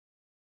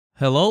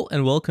Hello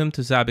and welcome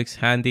to Zabbix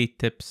Handy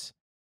Tips.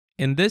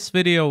 In this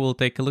video, we'll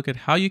take a look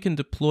at how you can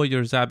deploy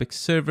your Zabbix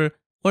server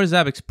or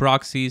Zabbix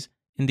proxies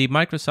in the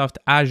Microsoft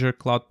Azure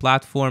cloud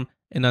platform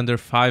in under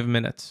 5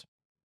 minutes.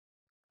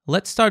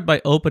 Let's start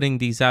by opening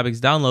the Zabbix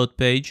download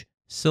page,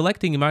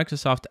 selecting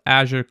Microsoft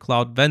Azure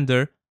Cloud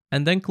Vendor,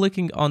 and then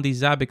clicking on the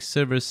Zabbix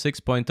Server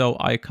 6.0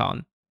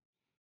 icon.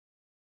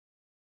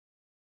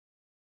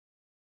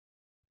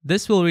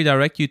 This will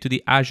redirect you to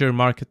the Azure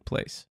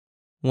Marketplace.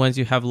 Once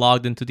you have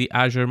logged into the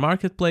Azure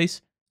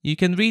Marketplace, you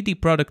can read the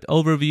product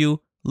overview,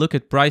 look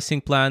at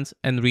pricing plans,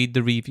 and read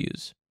the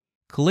reviews.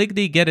 Click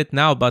the Get It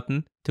Now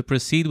button to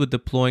proceed with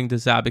deploying the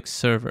Zabbix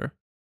server.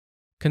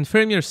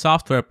 Confirm your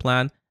software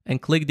plan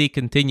and click the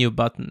Continue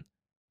button.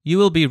 You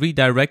will be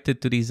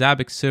redirected to the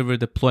Zabbix server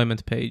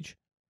deployment page.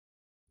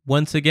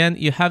 Once again,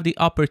 you have the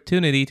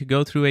opportunity to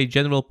go through a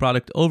general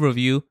product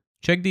overview,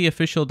 check the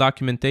official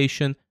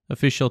documentation,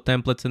 official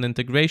templates and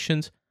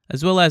integrations,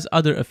 as well as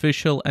other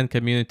official and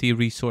community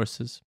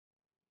resources.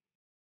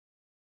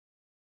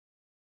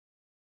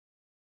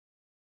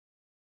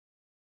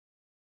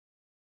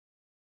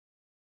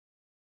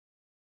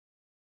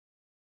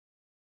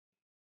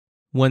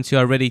 Once you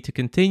are ready to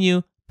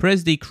continue,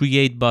 press the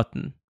Create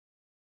button.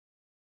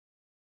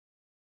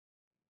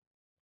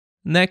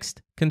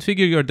 Next,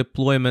 configure your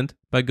deployment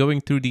by going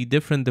through the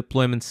different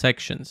deployment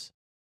sections.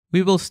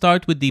 We will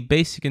start with the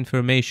basic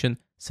information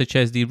such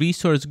as the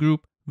resource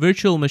group,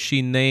 virtual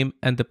machine name,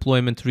 and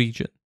deployment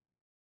region.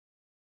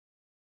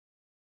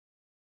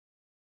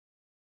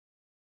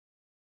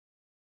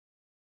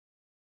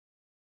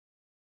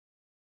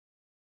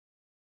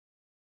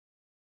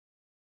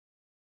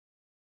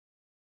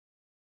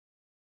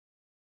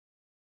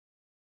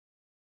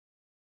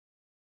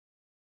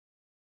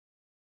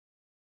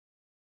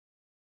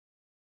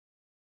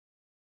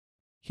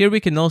 Here we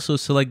can also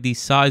select the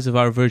size of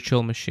our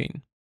virtual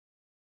machine.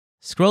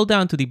 Scroll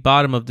down to the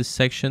bottom of this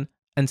section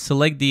and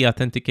select the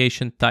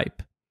authentication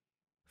type.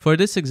 For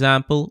this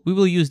example, we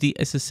will use the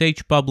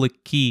SSH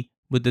public key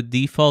with the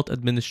default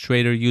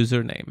administrator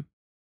username.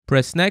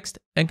 Press Next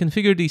and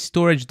configure the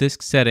storage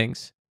disk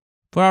settings.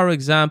 For our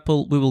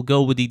example, we will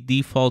go with the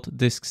default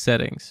disk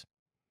settings.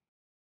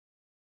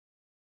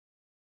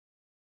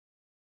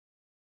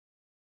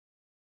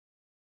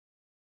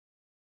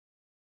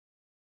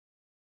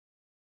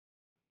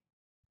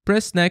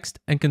 Press Next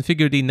and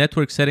configure the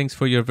network settings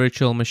for your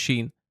virtual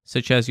machine,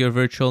 such as your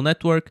virtual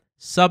network,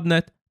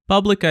 subnet,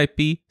 public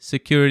IP,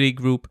 security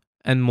group,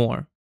 and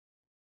more.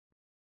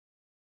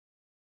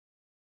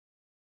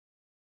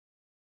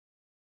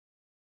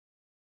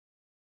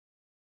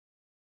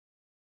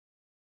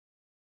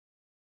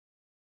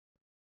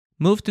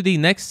 Move to the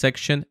next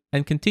section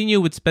and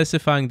continue with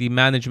specifying the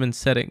management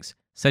settings,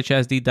 such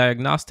as the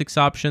diagnostics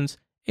options,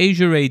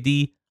 Azure AD,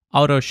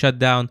 auto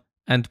shutdown,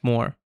 and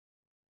more.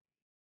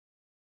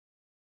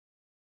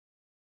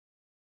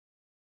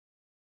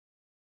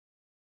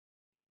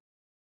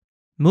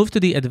 Move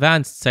to the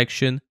Advanced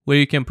section where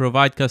you can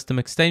provide custom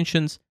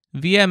extensions,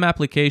 VM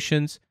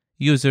applications,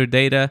 user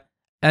data,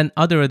 and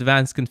other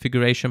advanced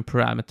configuration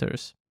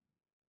parameters.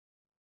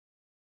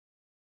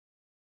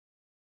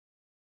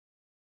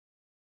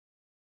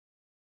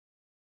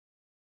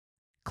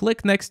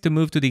 Click Next to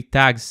move to the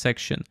Tags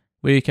section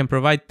where you can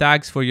provide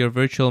tags for your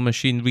virtual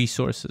machine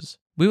resources.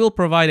 We will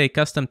provide a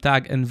custom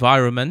tag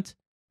environment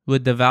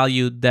with the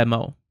value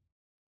demo.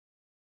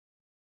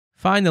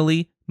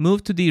 Finally,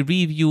 move to the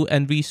Review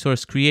and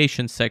Resource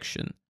Creation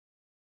section.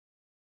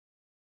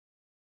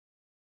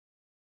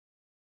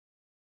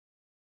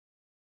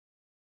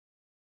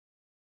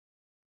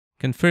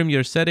 Confirm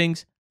your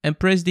settings and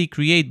press the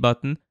Create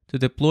button to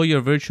deploy your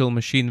virtual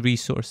machine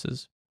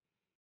resources.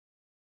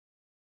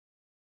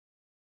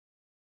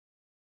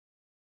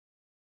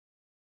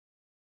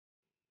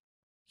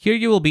 Here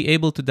you will be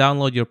able to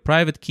download your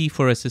private key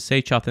for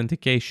SSH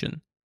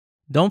authentication.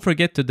 Don't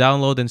forget to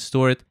download and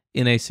store it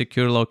in a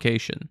secure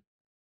location.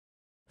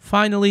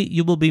 Finally,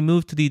 you will be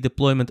moved to the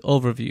deployment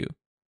overview.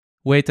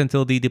 Wait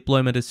until the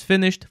deployment is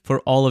finished for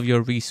all of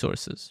your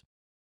resources.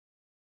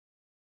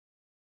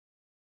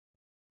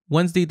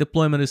 Once the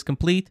deployment is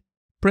complete,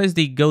 press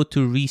the Go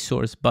to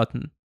Resource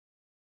button.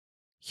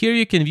 Here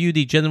you can view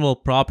the general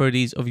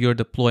properties of your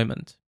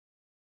deployment.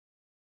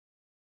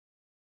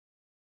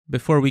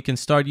 Before we can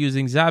start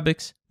using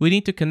Zabbix, we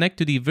need to connect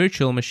to the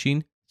virtual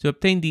machine to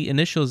obtain the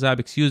initial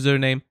Zabbix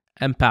username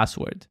and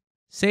password.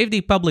 Save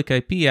the public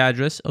IP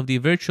address of the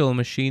virtual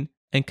machine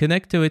and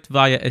connect to it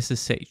via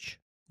SSH.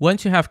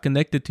 Once you have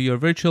connected to your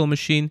virtual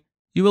machine,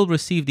 you will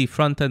receive the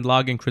front-end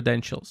login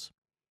credentials.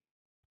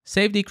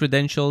 Save the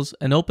credentials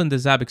and open the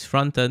Zabbix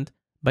frontend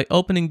by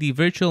opening the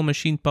virtual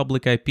machine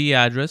public IP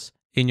address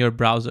in your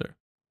browser.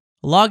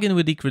 Log in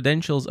with the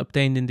credentials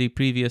obtained in the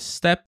previous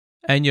step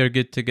and you're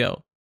good to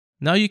go.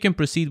 Now you can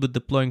proceed with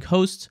deploying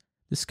hosts,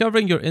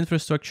 discovering your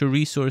infrastructure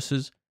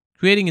resources,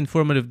 creating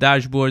informative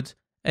dashboards,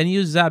 and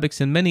use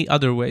Zabbix in many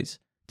other ways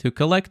to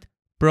collect,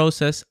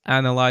 process,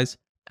 analyze,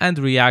 and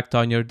react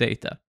on your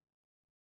data.